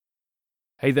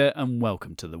Hey there and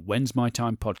welcome to the When's My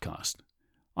Time podcast.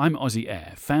 I'm Aussie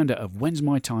Air, founder of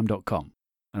whensmytime.com,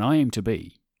 and I aim to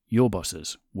be your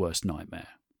boss's worst nightmare.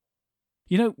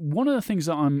 You know, one of the things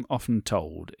that I'm often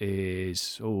told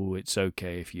is, it's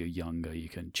okay if you're younger, you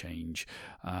can change.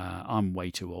 I'm way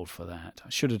too old for that.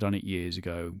 I should have done it years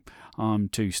ago. I'm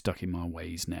too stuck in my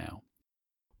ways now.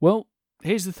 Well,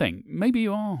 here's the thing. Maybe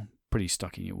you are pretty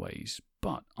stuck in your ways,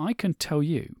 but I can tell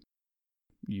you,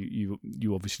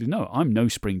 you obviously know, I'm no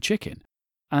spring chicken.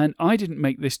 And I didn't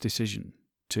make this decision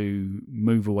to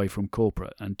move away from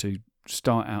corporate and to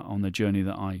start out on the journey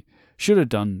that I should have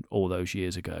done all those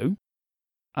years ago,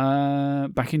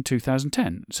 back in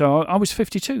 2010. So I was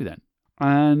 52 then.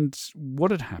 And what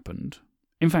had happened,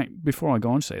 in fact, before I go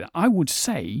on to say that, I would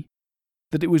say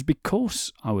that it was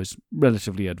because I was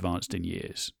relatively advanced in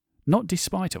years, not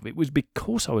despite of it, was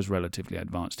because I was relatively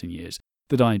advanced in years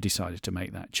that I decided to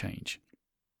make that change.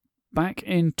 Back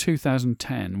in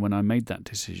 2010, when I made that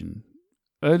decision,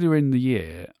 earlier in the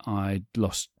year, I'd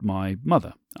lost my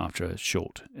mother after a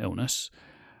short illness.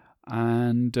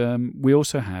 And we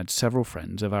also had several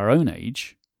friends of our own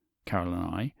age, Carol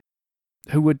and I,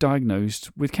 who were diagnosed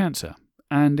with cancer.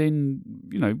 And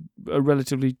in, a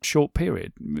relatively short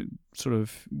period, sort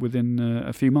of within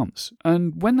a few months.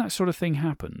 And when that sort of thing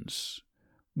happens,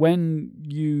 when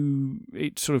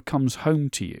it sort of comes home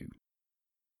to you,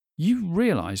 you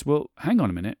realise, well, hang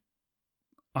on a minute,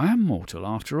 I am mortal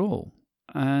after all,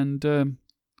 and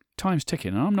time's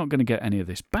ticking, and I'm not going to get any of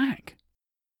this back.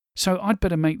 So I'd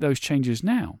better make those changes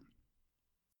now.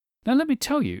 Now, let me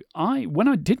tell you, when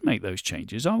I did make those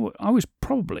changes, I was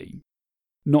probably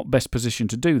not best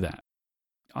positioned to do that.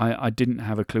 I didn't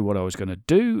have a clue what I was going to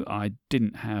do. I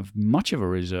didn't have much of a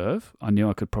reserve. I knew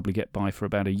I could probably get by for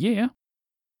about a year.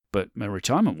 But my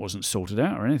retirement wasn't sorted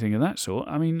out or anything of that sort.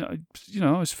 I mean,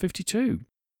 I was 52.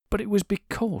 But it was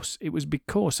because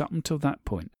up until that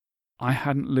point, I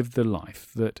hadn't lived the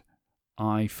life that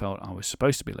I felt I was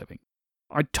supposed to be living.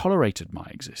 I tolerated my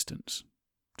existence.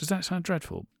 Does that sound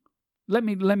dreadful? Let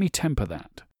me temper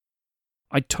that.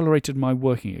 I tolerated my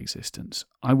working existence.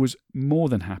 I was more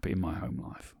than happy in my home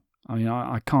life. I mean,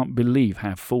 I can't believe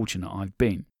how fortunate I've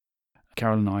been.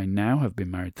 Carol and I now have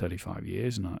been married 35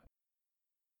 years, and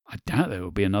I doubt there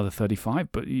will be another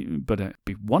 35, but it'd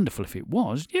be wonderful if it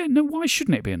was. Yeah, no, why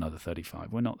shouldn't it be another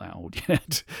 35? We're not that old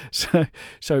yet. So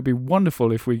it'd be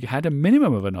wonderful if we had a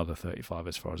minimum of another 35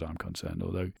 as far as I'm concerned,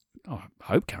 although I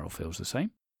hope Carol feels the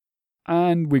same.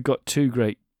 And we've got two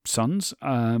great sons.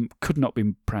 Could not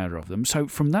be prouder of them. So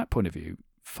from that point of view,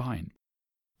 fine.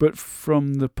 But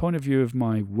from the point of view of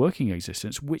my working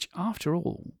existence, which after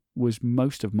all was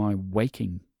most of my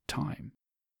waking time,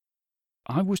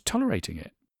 I was tolerating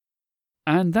it.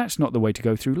 And that's not the way to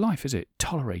go through life, is it?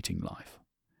 Tolerating life.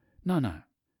 No.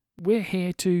 We're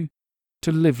here to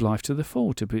live life to the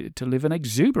full, to live an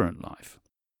exuberant life.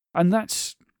 And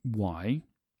that's why,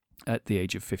 at the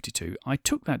age of 52, I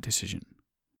took that decision.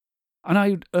 And I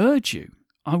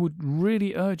would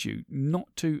really urge you not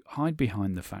to hide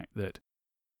behind the fact that,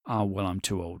 I'm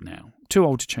too old now. Too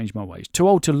old to change my ways. Too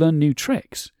old to learn new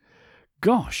tricks.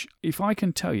 Gosh, if I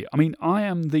can tell you, I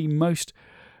am the most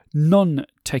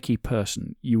non-techie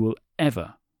person you will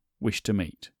ever wish to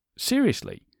meet.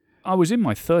 Seriously. I was in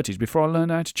my 30s before I learned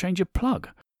how to change a plug.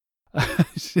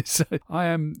 So I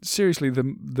am seriously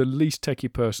the least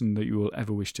techie person that you will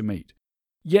ever wish to meet.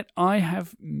 Yet I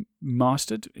have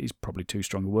mastered, is probably too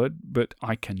strong a word, but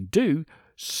I can do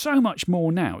so much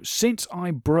more now since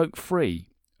I broke free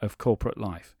of corporate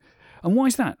life. And why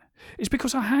is that? It's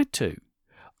because I had to.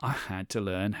 I had to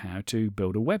learn how to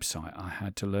build a website. I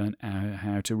had to learn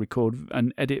how to record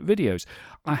and edit videos.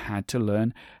 I had to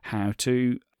learn how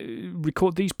to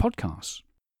record these podcasts.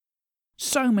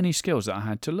 So many skills that I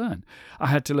had to learn. I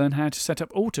had to learn how to set up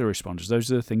autoresponders.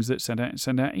 Those are the things that send out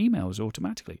emails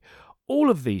automatically. All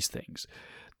of these things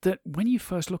that when you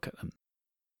first look at them,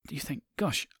 you think,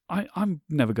 gosh, I'm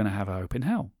never going to have a hope in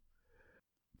hell.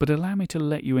 But allow me to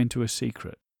let you into a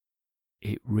secret.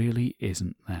 It really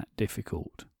isn't that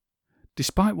difficult.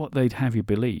 Despite what they'd have you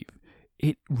believe,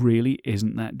 it really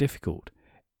isn't that difficult.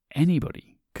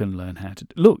 Anybody can learn how to...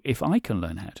 Look, if I can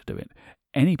learn how to do it,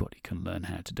 anybody can learn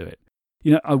how to do it.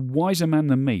 A wiser man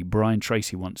than me, Brian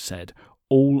Tracy, once said,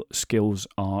 all skills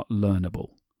are learnable.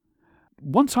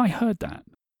 Once I heard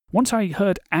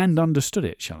and understood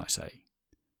it, shall I say,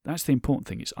 that's the important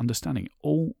thing, it's understanding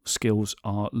all skills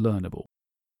are learnable.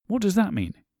 What does that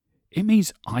mean? It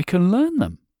means I can learn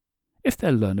them. If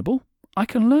they're learnable, I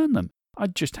can learn them. I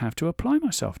just have to apply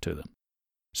myself to them.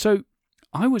 So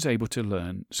I was able to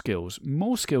learn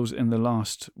more skills in the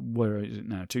last, where is it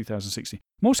now, 2016,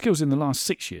 more skills in the last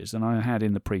 6 years than I had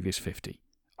in the previous 50.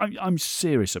 I'm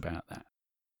serious about that.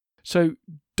 So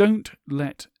don't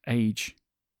let age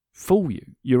fool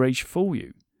you, your age fool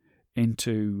you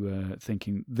into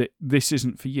thinking that this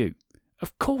isn't for you.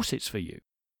 Of course it's for you.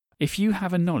 If you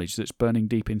have a knowledge that's burning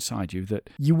deep inside you that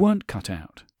you weren't cut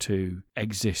out to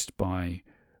exist by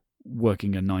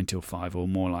working a 9 till 5 or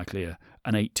more likely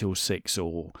an 8 till 6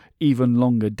 or even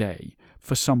longer day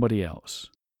for somebody else,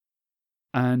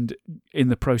 and in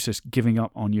the process giving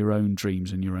up on your own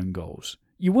dreams and your own goals.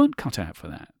 You weren't cut out for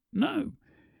that. No.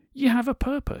 You have a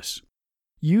purpose.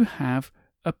 You have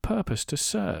a purpose to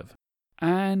serve.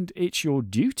 And it's your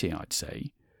duty, I'd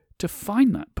say, to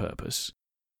find that purpose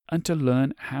and to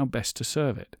learn how best to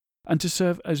serve it, and to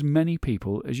serve as many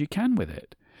people as you can with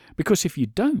it. Because if you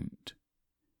don't,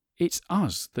 it's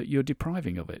us that you're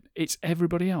depriving of it. It's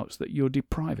everybody else that you're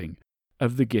depriving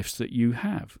of the gifts that you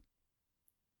have.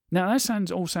 Now,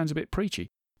 that all sounds a bit preachy,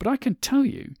 but I can tell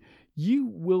you, you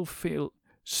will feel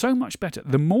so much better.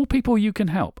 The more people you can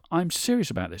help, I'm serious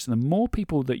about this, the more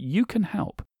people that you can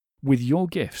help with your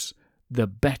gifts, the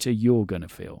better you're going to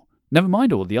feel. Never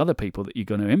mind all the other people that you're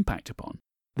going to impact upon.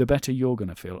 The better you're going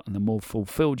to feel and the more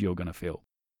fulfilled you're going to feel.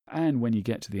 And when you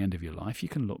get to the end of your life, you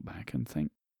can look back and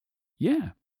think, yeah,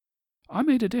 I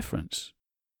made a difference.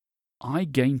 I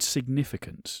gained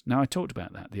significance. Now, I talked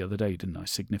about that the other day, didn't I?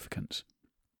 Significance.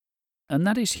 And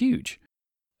that is huge.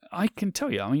 I can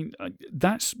tell you,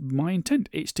 that's my intent.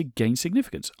 It's to gain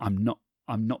significance. I'm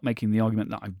not making the argument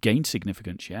that I've gained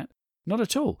significance yet. Not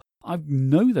at all. I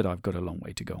know that I've got a long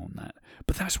way to go on that.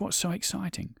 But that's what's so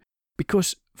exciting.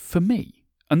 Because for me,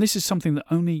 and this is something that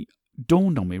only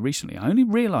dawned on me recently, I only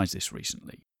realised this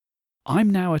recently, I'm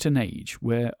now at an age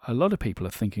where a lot of people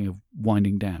are thinking of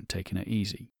winding down, taking it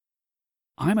easy.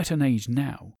 I'm at an age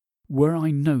now where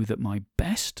I know that my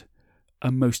best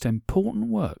and most important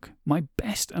work,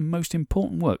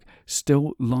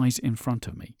 still lies in front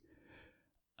of me.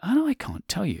 And I can't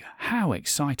tell you how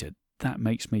excited that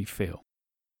makes me feel.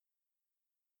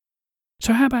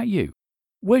 So how about you?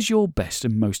 Where's your best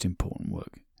and most important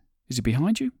work? Is it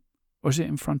behind you or is it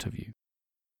in front of you?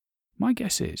 My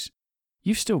guess is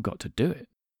you've still got to do it.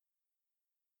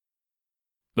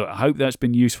 Look, I hope that's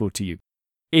been useful to you.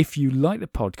 If you like the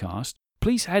podcast,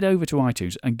 please head over to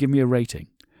iTunes and give me a rating.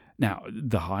 Now,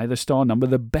 the higher the star number,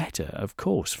 the better, of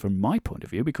course, from my point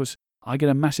of view, because I get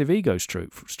a massive ego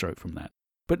stroke from that.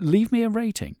 But leave me a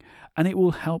rating, and it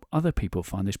will help other people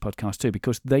find this podcast too,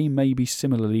 because they may be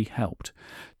similarly helped.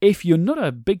 If you're not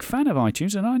a big fan of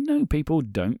iTunes, and I know people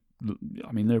don't,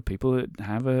 there are people that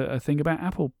have a thing about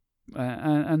Apple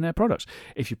and their products.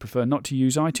 If you prefer not to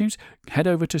use iTunes, head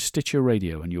over to Stitcher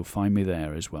Radio, and you'll find me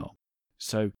there as well.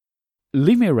 So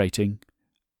leave me a rating.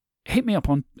 Hit me up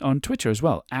on Twitter as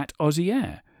well,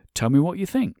 @AussieAir. Tell me what you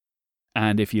think.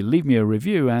 And if you leave me a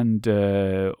review and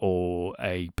or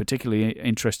a particularly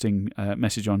interesting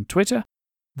message on Twitter,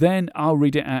 then I'll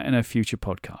read it out in a future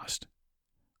podcast.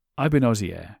 I've been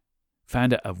Aussie Air,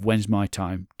 founder of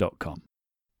WMT017.com,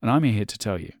 and I'm here to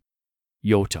tell you,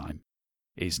 your time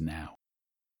is now.